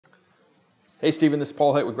Hey Stephen, this is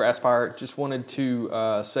Paul Hitt with Grasspire. Just wanted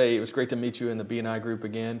to say it was great to meet you in the B&I group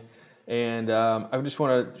again. And I just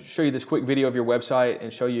want to show you this quick video of your website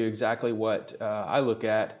and show you exactly what I look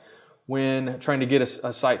at when trying to get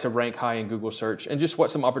a site to rank high in Google search and just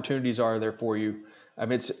what some opportunities are there for you.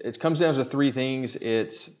 It comes down to three things.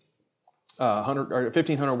 It's 100 or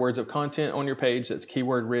 1,500 words of content on your page that's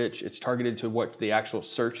keyword rich. It's targeted to what the actual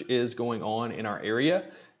search is going on in our area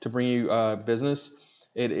to bring you business.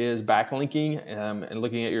 It is backlinking and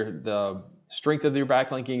looking at the strength of your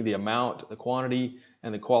backlinking, the amount, the quantity,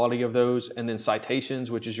 and the quality of those, and then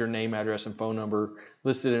citations, which is your name, address, and phone number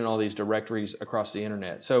listed in all these directories across the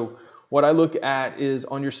internet. So what I look at is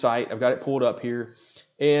on your site, I've got it pulled up here,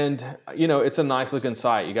 and you know, it's a nice looking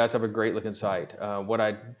site. You guys have a great looking site. What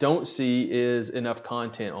I don't see is enough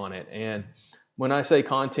content on it. And when I say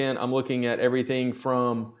content, I'm looking at everything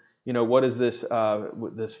from, you know, what is this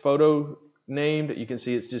photo named? You can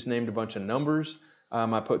see it's just named a bunch of numbers.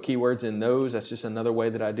 I put keywords in those. That's just another way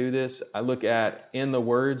that I do this. I look at in the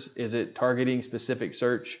words, is it targeting specific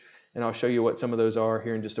search? And I'll show you what some of those are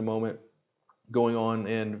here in just a moment, going on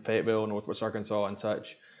in Fayetteville, Northwest Arkansas, and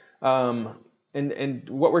such. And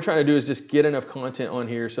what we're trying to do is just get enough content on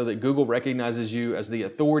here so that Google recognizes you as the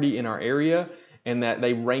authority in our area and that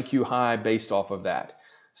they rank you high based off of that.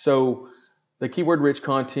 So the keyword rich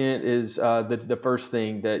content is the first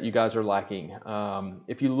thing that you guys are lacking.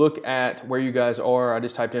 If you look at where you guys are, I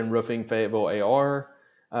just typed in roofing Fayetteville AR.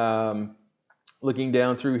 Looking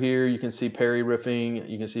down through here, you can see Perry Roofing,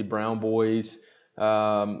 you can see Brown Boys,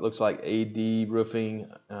 looks like AD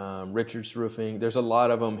Roofing, Richards Roofing. There's a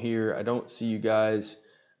lot of them here. I don't see you guys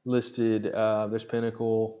listed. There's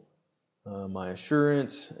Pinnacle, My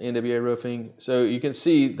Assurance, NWA Roofing. So you can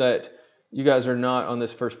see that you guys are not on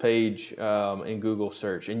this first page in Google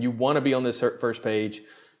search, and you want to be on this first page.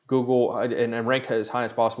 Google and rank as high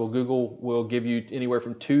as possible. Google will give you anywhere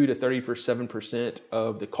from 2 to 37%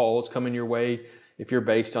 of the calls coming your way if you're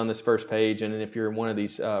based on this first page, and if you're in one of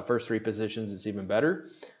these first three positions, it's even better.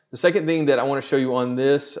 The second thing that I want to show you on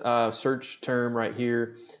this search term right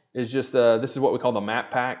here is just this is what we call the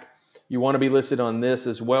map pack. You want to be listed on this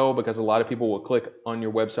as well because a lot of people will click on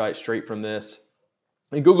your website straight from this.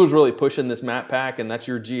 And Google's really pushing this map pack, and that's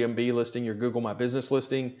your GMB listing, your Google My Business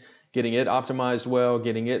listing, getting it optimized well,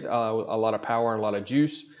 getting it a lot of power and a lot of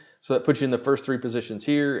juice. So that puts you in the first three positions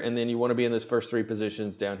here, and then you want to be in those first three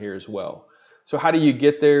positions down here as well. So how do you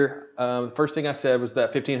get there? The first thing I said was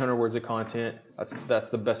that 1,500 words of content. That's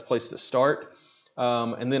the best place to start.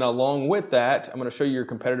 And then along with that, I'm going to show you your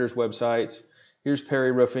competitors' websites. Here's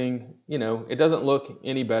Perry Roofing. You know, it doesn't look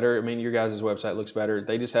any better. I mean, your guys' website looks better.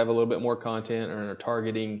 They just have a little bit more content and are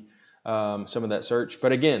targeting some of that search.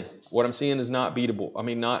 But again, what I'm seeing is not beatable. I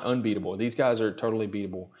mean, not unbeatable. These guys are totally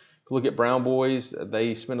beatable. If you look at Brown Boys,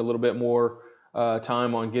 they spend a little bit more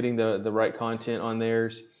time on getting the right content on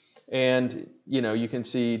theirs. And, you know, you can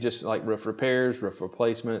see just like roof repairs, roof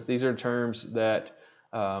replacements. These are terms that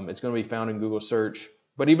it's going to be found in Google search.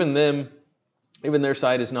 But even their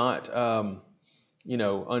site is not you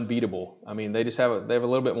know, unbeatable. I mean, they have a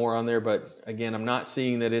little bit more on there, but again, I'm not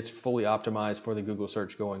seeing that it's fully optimized for the Google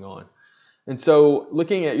search going on. And so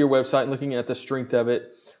looking at your website and looking at the strength of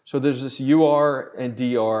it, so there's this UR and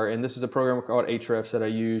DR, and this is a program called Ahrefs that I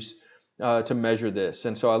use to measure this.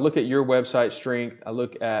 And so I look at your website strength. I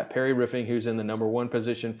look at Perry Roofing, who's in the #1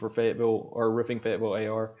 position for Fayetteville or Roofing Fayetteville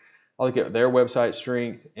AR. I look at their website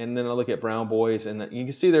strength, and then I look at Brown Boys, and you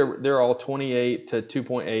can see they're all 28 to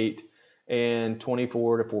 2.8. and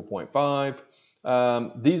 24 to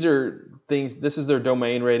 4.5. These are things, this is their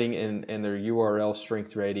domain rating and their URL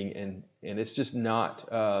strength rating, and it's just not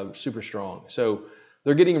super strong. So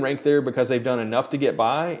they're getting ranked there because they've done enough to get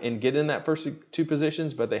by and get in that first two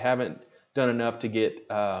positions, but they haven't done enough to get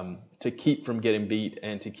to keep from getting beat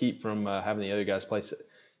and to keep from having the other guys play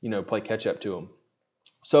catch up to them.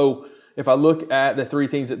 So if I look at the three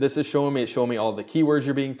things that this is showing me, it's showing me all the keywords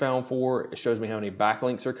you're being found for. It shows me how many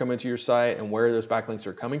backlinks are coming to your site and where those backlinks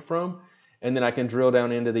are coming from. And then I can drill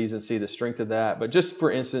down into these and see the strength of that. But just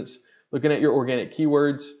for instance, looking at your organic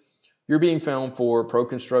keywords, you're being found for pro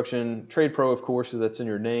construction, trade pro, of course, so that's in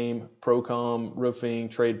your name, Procom, roofing,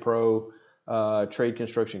 trade pro, trade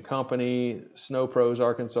construction company, Snow Pros,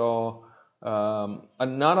 Arkansas.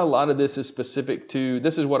 Not a lot of this is specific to,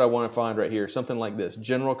 this is what I want to find right here, something like this,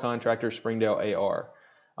 general contractor, Springdale AR.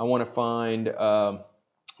 I want to find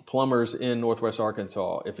plumbers in Northwest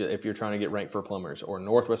Arkansas if you're trying to get ranked for plumbers, or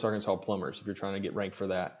Northwest Arkansas plumbers if you're trying to get ranked for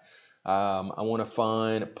that. I want to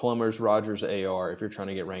find plumbers Rogers AR if you're trying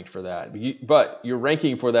to get ranked for that. But your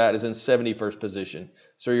ranking for that is in 71st position,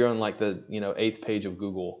 so you're on like the 8th page of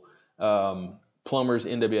Google. plumbers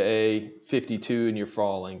NWA 52 and you're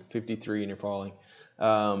falling, 53 and you're falling.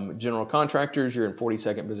 General contractors, you're in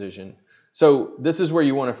 42nd position. So this is where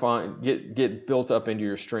you want to get built up into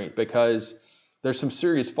your strength, because there's some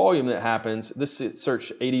serious volume that happens. This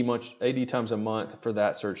search 80 times a month for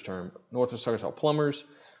that search term. Northwest Arkansas plumbers,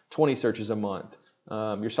 20 searches a month.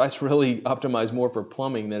 Your site's really optimized more for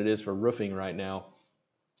plumbing than it is for roofing right now.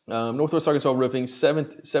 Northwest Arkansas roofing,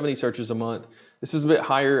 70 searches a month. This is a bit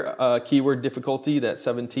higher keyword difficulty, that's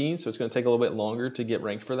 17, so it's going to take a little bit longer to get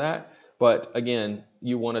ranked for that. But again,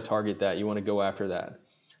 you want to target that. You want to go after that.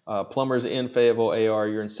 Plumbers in Fayetteville AR,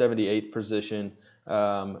 you're in 78th position.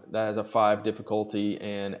 That has a 5 difficulty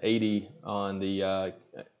and 80 on the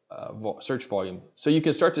search volume. So you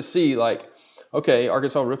can start to see, like, okay,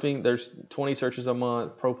 Arkansas roofing, there's 20 searches a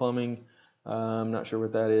month. Pro plumbing, I'm not sure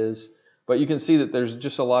what that is. But you can see that there's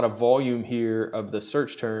just a lot of volume here of the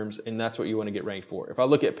search terms, and that's what you want to get ranked for. If I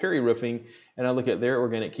look at Perry Roofing and I look at their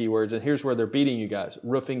organic keywords, and here's where they're beating you guys.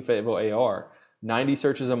 Roofing Fayetteville AR, 90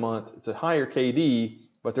 searches a month. It's a higher KD,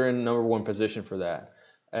 but they're in the #1 position for that.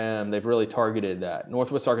 And they've really targeted that.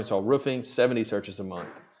 Northwest Arkansas Roofing, 70 searches a month.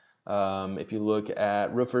 If you look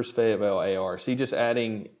at Roofers Fayetteville AR, see, just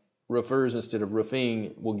adding roofers instead of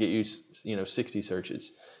roofing will get you 60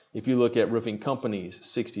 searches. If you look at roofing companies,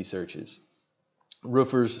 60 searches.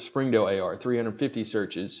 Roofers Springdale AR, 350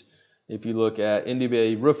 searches. If you look at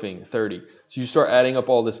NWA Roofing, 30. So you start adding up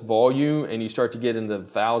all this volume and you start to get into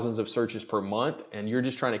thousands of searches per month, and you're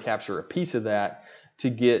just trying to capture a piece of that to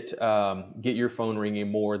get your phone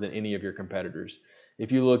ringing more than any of your competitors.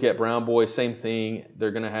 If you look at Brown Boy, same thing.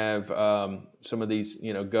 They're going to have some of these,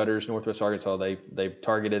 gutters. Northwest Arkansas, they've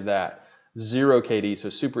targeted that. 0 KD, so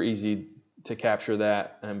super easy to capture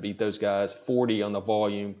that and beat those guys. 40 on the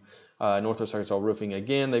volume. Northwest Arkansas Roofing,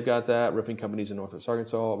 again, they've got that. Roofing companies in Northwest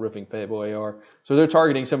Arkansas, Roofing Fayetteville AR. So they're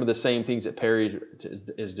targeting some of the same things that Perry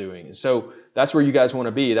is doing. And so that's where you guys want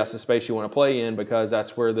to be. That's the space you want to play in, because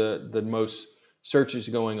that's where the most search is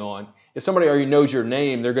going on. If somebody already knows your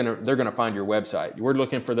name, they're gonna find your website. We're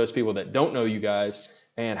looking for those people that don't know you guys,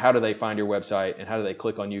 and how do they find your website, and how do they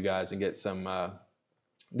click on you guys and get some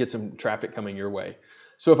traffic coming your way.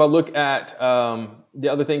 So if I look at the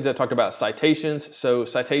other things I talked about, citations. So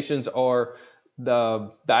citations are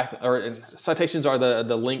the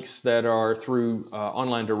links that are through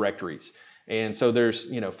online directories. And so there's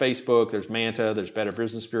Facebook, there's Manta, there's Better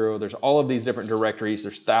Business Bureau, there's all of these different directories.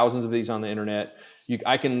 There's thousands of these on the internet.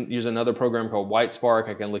 I can use another program called Whitespark.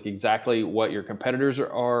 I can look exactly what your competitors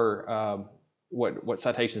are, what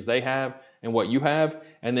citations they have and what you have.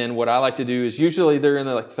 And then what I like to do is, usually they're in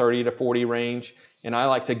the 30 to 40 range, and I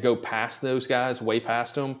like to go past those guys, way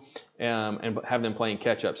past them, and have them playing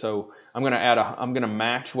catch up. So I'm going to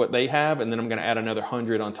match what they have, and then I'm going to add another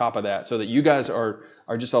 100 on top of that, so that you guys are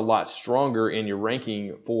just a lot stronger in your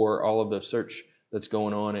ranking for all of the search that's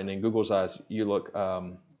going on. And in Google's eyes, you look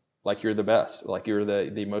like you're the best, like you're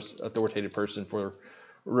the most authoritative person for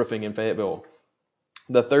roofing in Fayetteville.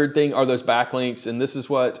 The third thing are those backlinks, and this is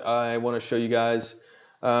what I want to show you guys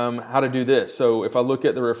how to do this. So if I look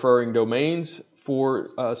at the referring domains for,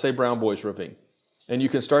 say, Brown Boys Roofing, and you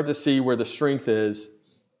can start to see where the strength is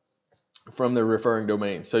from the referring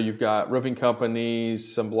domains. So you've got roofing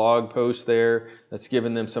companies, some blog posts there that's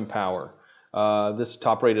giving them some power. This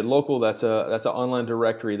top rated local, that's an online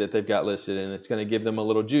directory that they've got listed, and it's going to give them a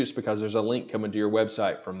little juice because there's a link coming to your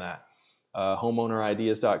website from that.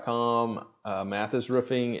 Homeownerideas.com, Mathis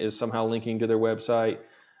Roofing is somehow linking to their website.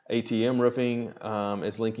 ATM Roofing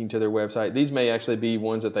is linking to their website. These may actually be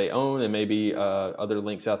ones that they own, and maybe other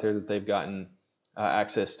links out there that they've gotten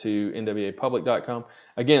access to, nwapublic.com.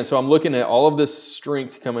 Again, so I'm looking at all of this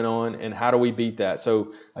strength coming on, and how do we beat that?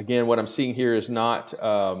 So again, what I'm seeing here is not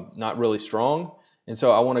really strong, and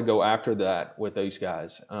so I want to go after that with these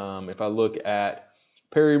guys. If I look at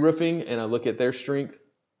Perry Roofing and I look at their strength,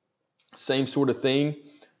 same sort of thing.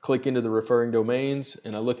 Click into the referring domains,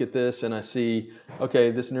 and I look at this and I see,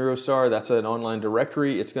 okay, this Neurostar, that's an online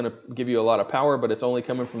directory. It's going to give you a lot of power, but it's only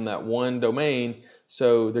coming from that one domain.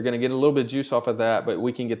 So they're going to get a little bit of juice off of that, but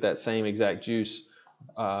we can get that same exact juice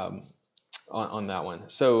on that one.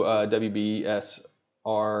 So WBSRCH,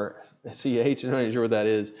 I'm not sure what that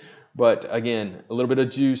is, but again, a little bit of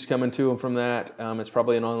juice coming to them from that. It's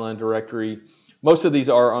probably an online directory. Most of these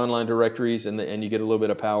are online directories, and you get a little bit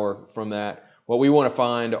of power from that. What we want to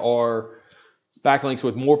find are backlinks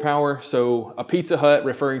with more power. So a Pizza Hut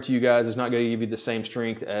referring to you guys is not going to give you the same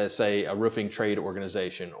strength as, say, a roofing trade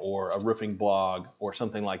organization or a roofing blog or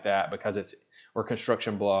something like that, or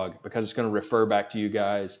construction blog, because it's going to refer back to you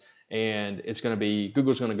guys, and it's going to be,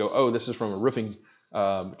 Google's going to go, oh, this is from a roofing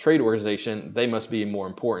trade organization, they must be more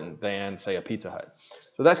important than, say, a Pizza Hut.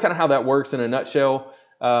 So that's kind of how that works in a nutshell.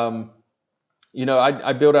 You know,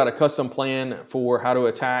 I built out a custom plan for how to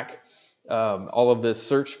attack all of this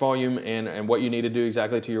search volume and what you need to do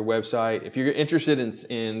exactly to your website. If you're interested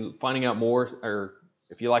in finding out more, or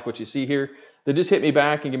if you like what you see here, then just hit me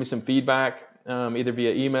back and give me some feedback, either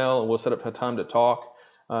via email, and we'll set up a time to talk.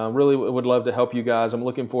 Really would love to help you guys. I'm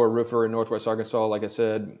looking for a roofer in Northwest Arkansas, like I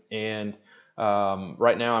said, and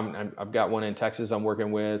right now I've got one in Texas I'm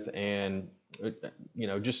working with, and you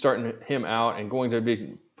know, just starting him out and going to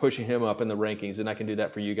be pushing him up in the rankings, and I can do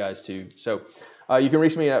that for you guys too. So you can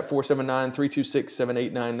reach me at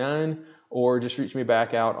 479-326-7899, or just reach me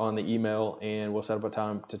back out on the email, and we'll set up a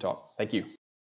time to talk. Thank you.